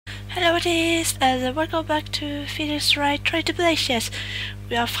Hello it is, and welcome back to Phoenix Wright Tribulations.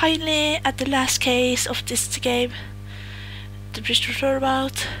 We are finally at the last case of this game, the bridge to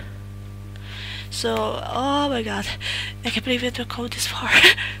Turnabout. So, oh my god, I can't believe it will go this far.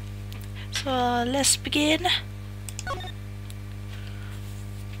 So, let's begin.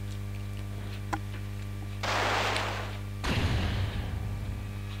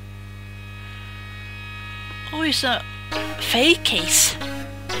 Oh, it's a fake case.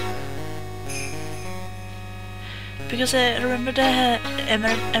 Because I remember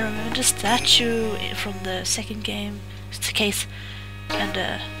the statue from the second game, it's the case, and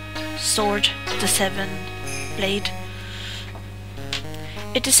the sword, the 7 blade.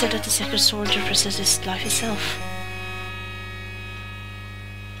 It is said that the second sword represents life itself.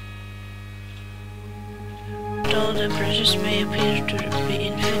 Though the bridges may appear to be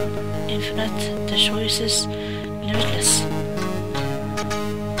infinite, the choice is limitless.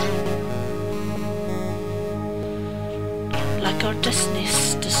 Like our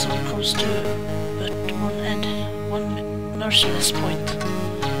destinies, the soul comes to but one end, one merciless point.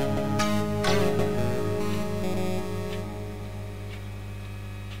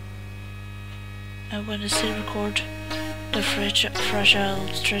 And when the silver cord, the fragile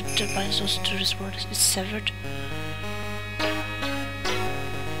thread that binds us to this world, is severed,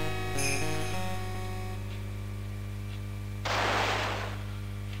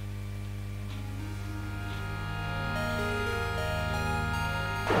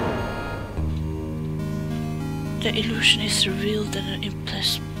 the illusion is revealed and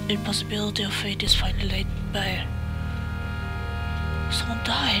the impossibility of fate is finally laid bare. Someone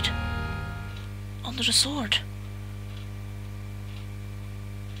died under the sword.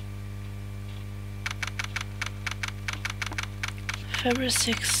 February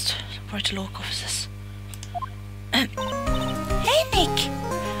 6th, Wright Law Offices. Hey Nick!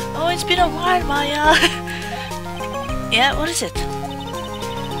 Oh, it's been a while, Maya! Yeah, what is it?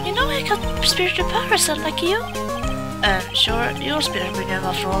 You know I got spiritual powers unlike you? Sure, you're spirit medium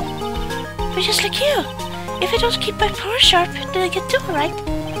after all. But just like you, if I don't keep my power sharp, then I get too, right?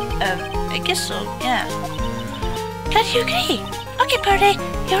 I guess so, yeah. Glad you agree. Okay, Party,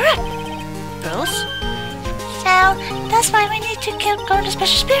 you're up. Girls? So, that's why we need to keep going to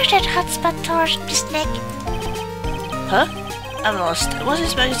special spirited hotspot tours, Miss Nick. Huh? I'm lost. What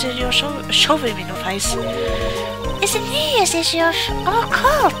is magazine you're showing me, no face? It's a New Year's issue of All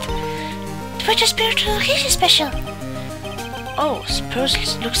Cult, the Virtual Spiritual Location Special. Oh,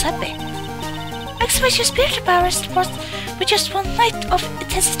 Spurs looks happy. Maximize your spiritual powers with just one night of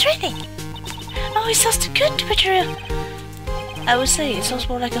intensive training. Oh, it sounds too good to be true. I would say it sounds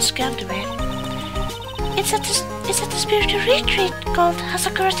more like a scam to me. It's at the spiritual retreat called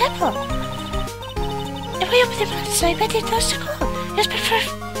Hasakura Temple. If we open the mountain, so I bet it knows to call. Just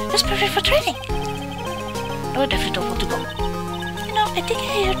perfect for training. No, I definitely don't want to go. You know, I think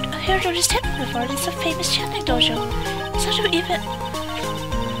I heard of this temple before. It's a famous chanting dojo.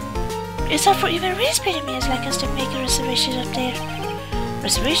 It's not for even really spirited me as like us to make a reservation up there.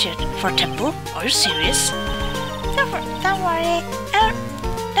 Reservation? For a temple? Are you serious? Don't worry.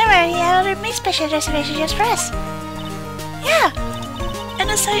 I will make special reservation just for us. Yeah. And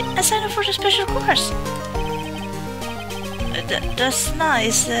I sign up for the special course. That's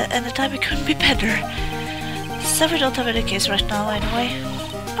nice, and the timing couldn't be better. So we don't have any case right now, anyway.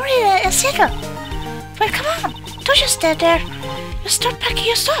 Or a settle. Well, come on. Don't just stand there. You start packing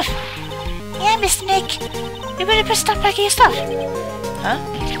your stuff. Yeah, Mr. Nick. You better start packing your stuff. Huh?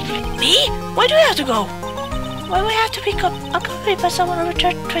 Me? Why do I have to go? Why we have to be accompanied by someone over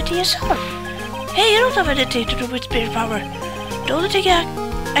 20 years old? Hey, you don't have anything to do with spirit power. The only thing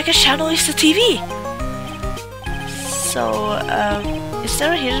I can channel is the TV. So, is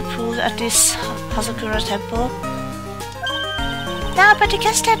there a hidden pool at this Hasakura temple? No, but you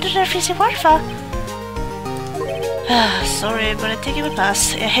can stand under the freezing waterfall. Sorry, but I think it will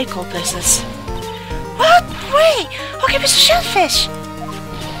pass. I hate cold places. What? Wait! How can be so shellfish?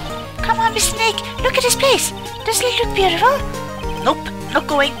 Come on, Miss Snake, look at this place. Doesn't it look beautiful? Nope, not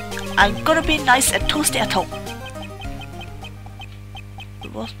going. I'm gonna be nice and toasty at home.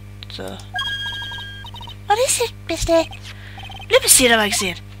 What? What is it, Miss Snake? Let me see the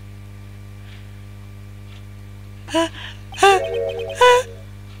magazine.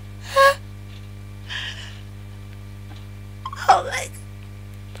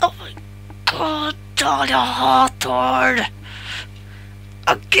 Oh my god, oh, the hot word.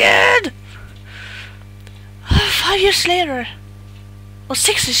 Again! 5 years later. Or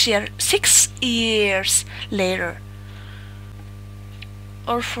 6 years later.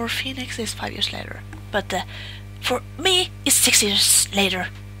 Or for Phoenix it's 5 years later. But for me it's 6 years later.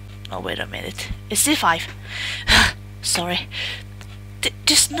 No, wait a minute. It's D5. Sorry.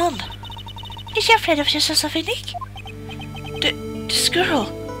 This nun. Is she afraid of just something, Nick? This girl.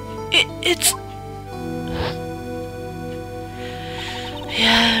 It's...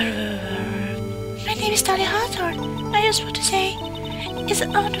 Yeah. My name is Dolly Hawthorne. I just want to say, it's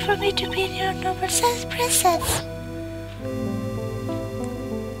an honor for me to be in your noble presence.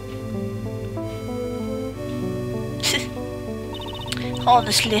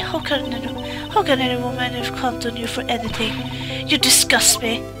 Honestly, how can any woman have count on you for anything? You disgust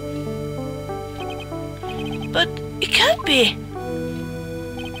me. But it can't be.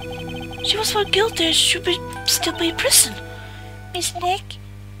 She was found guilty and should still be in prison. Miss Nick?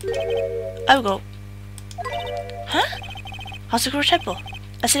 I will go. Huh? How's the temple?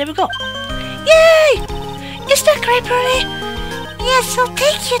 I said I will go. Yay! Is that great, Pearly? Yes, so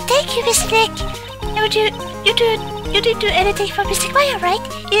thank you, Miss Nick. You didn't do anything for Mystic Maya, right?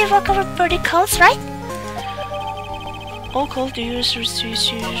 You didn't walk over burning coals, right? All cold dues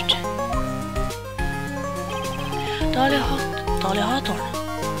received. Dolly Hawthorne.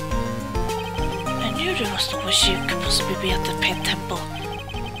 I knew there was no way she could possibly be at the Pain Temple,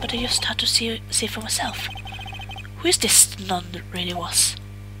 but I just had to see for myself. Who is this nun that really was?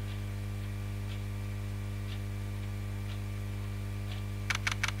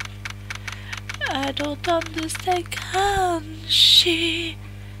 I don't understand, can she?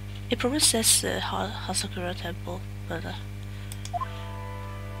 It probably says Hasakura Temple, but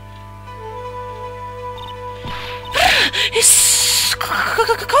it's cold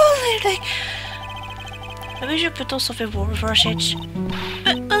like. Maybe we should put on something warm for a change.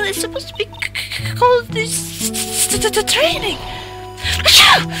 Well, it's supposed to be called the training.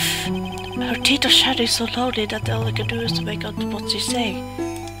 Her teeth are shouting so loudly that all I can do is to make out what she's saying.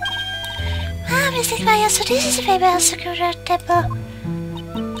 Ah, Mystic Maya, so this is the famous Sakura Temple.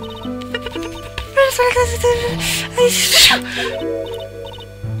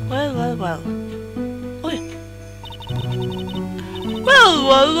 Well.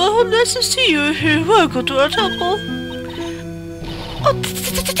 Well, nice to see you here. Welcome to our temple. Oh,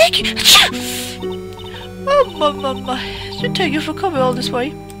 thank you. Oh, my. Thank you for coming all this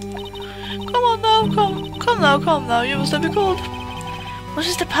way. Come on now, come now. You must have been cold. What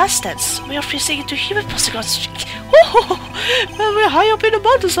is the past tense? We are freezing into human postcards. Well, we're high up in the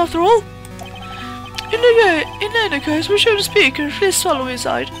mountains after all. In any case, we should speak. Please follow me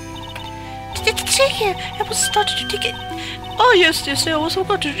inside. Thank you. I was starting to think it. Oh yes, I was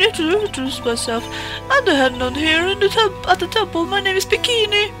forgot to introduce myself. I'm the head nun here at the temple. My name is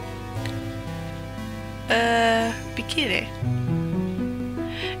Bikini. Bikini.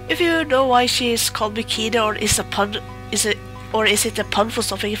 If you know why she is called Bikini, or is it a pun for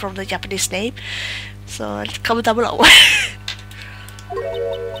something from the Japanese name? So comment down below.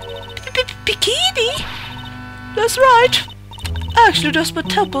 Bikini? That's right. Actually, that's my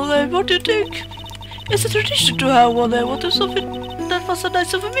temple name. What do you think? It's a tradition to have one. I wanted something that was a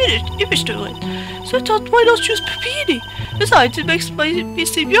nice of image to it. So I thought, why not choose Bikini? Besides, it makes me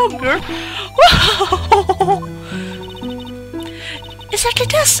seem younger. Wow! Exactly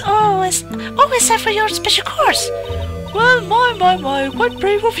this. Always time for your special course. Well, my, quite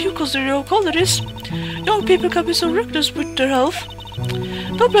brave of you considering how cold it is. Young people can be so reckless with their health.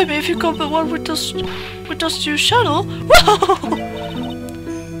 Don't blame me if you come one with us to your channel.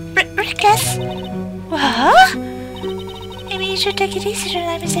 Reckless? What? Maybe you should take it easy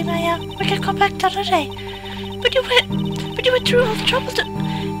tonight, Miss Maya. We can come back another day. But you went through all the trouble to...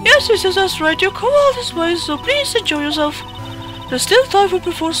 Yes, that's right. You come all this way, so please enjoy yourself. There's still time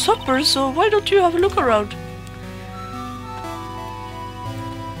before supper, so why don't you have a look around?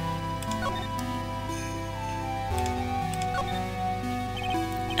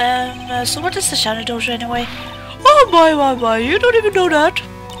 So what is the Shadow Dojo anyway? Oh my, you don't even know that.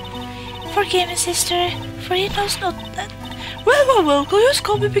 Forgive me, sister, for he knows not that. Well, just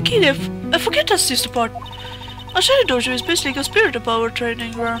call me Bikini. I forget that sister part. A Shadow Dojo is basically a spirit power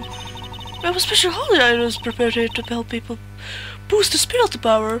training ground. We have a special holy items prepared here to help people boost the spirit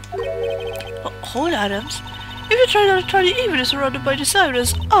power. Holy items? If you try to turn the evil is surrounded by these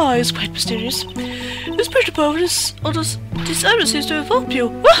items, it's quite mysterious. The spirit power is these items seems to help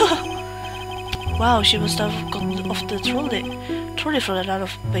you. Wow, she must have gotten off the trolley from that out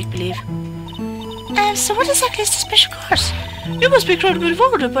of make-believe. So what exactly is the special course? You must be incredibly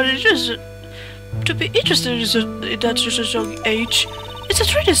involved, but it is to be interested in that such a young age. It's a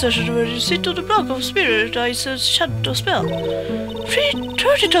training session where you sit on the block of spirit and it's a shadow spell.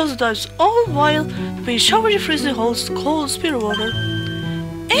 30,000 times, all while being showered in freezing cold spirit water.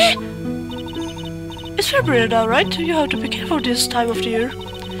 It's February now, right? You have to be careful this time of the year.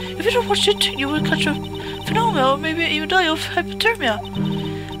 If you don't watch it, you will catch a pneumonia or maybe even die of hypothermia.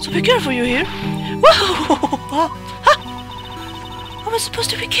 So be careful, you hear? Whoa! How am I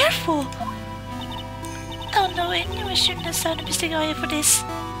supposed to be careful? Oh no, I knew I shouldn't have signed a mistake eye for this.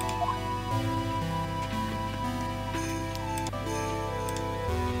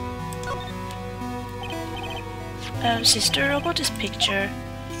 Sister, about this picture.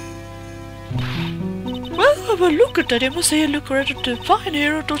 Well, have a look at that. I must say I look rather fine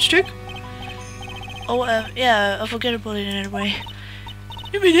here, don't you think? Oh, yeah, I forget about it anyway.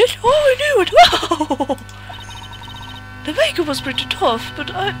 You mean it? Oh, I knew it! Wow! The makeup was pretty tough,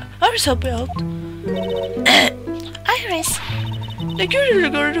 but Iris helped me out. Iris! The cutie little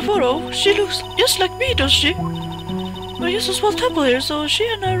girl in the photo, she looks just like me, doesn't she? We're just a small temple here, so she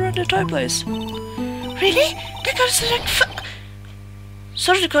and I run the entire place. Really? That girl's like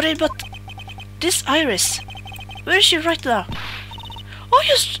Sorry, Corinne, but this Iris, where is she right now?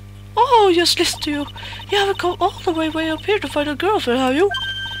 Oh, just listen to you. You haven't come all the way up here to find a girlfriend, have you?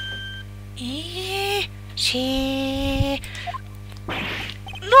 She...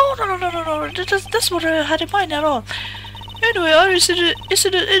 No, that's what I had in mind at all. Anyway, Iris is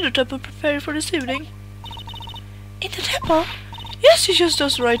in the temple preparing for this evening. In the temple? Yes, she just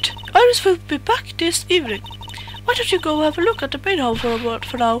does right. Iris will be back this evening. Why don't you go have a look at the main hall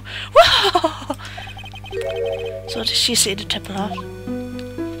for now? Wow! So she's in the temple, huh?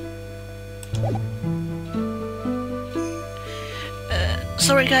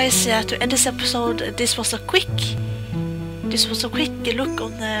 Sorry guys, to end this episode, this was a quick look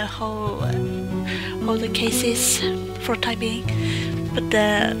on how the case is for the time being. But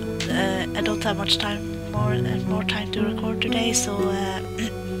I don't have much time more time to record today, so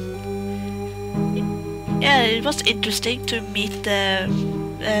yeah, it was interesting to meet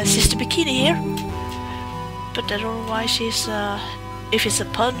Sister Bikini here. But I don't know why she's if it's a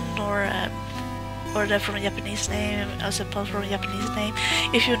pun or from a Japanese name, as a pun from a Japanese name.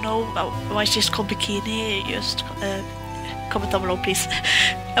 If you know why she's called Bikini, just comment down below, please.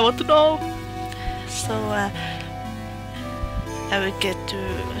 I want to know. So I will get to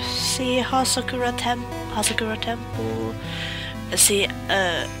see Hasakura Temple, see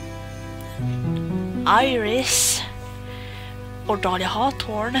Iris or Dahlia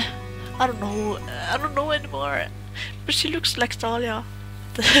Hawthorne. I don't know anymore, but she looks like Dahlia.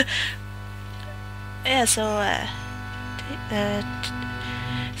 Yeah, so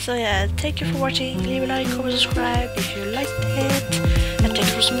yeah, thank you for watching. Leave a like, comment, subscribe if you liked it, and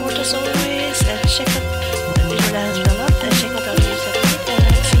thanks for support as always. And check out if you haven't done that, check out our new set,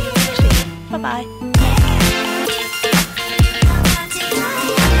 and see you next week. Bye bye.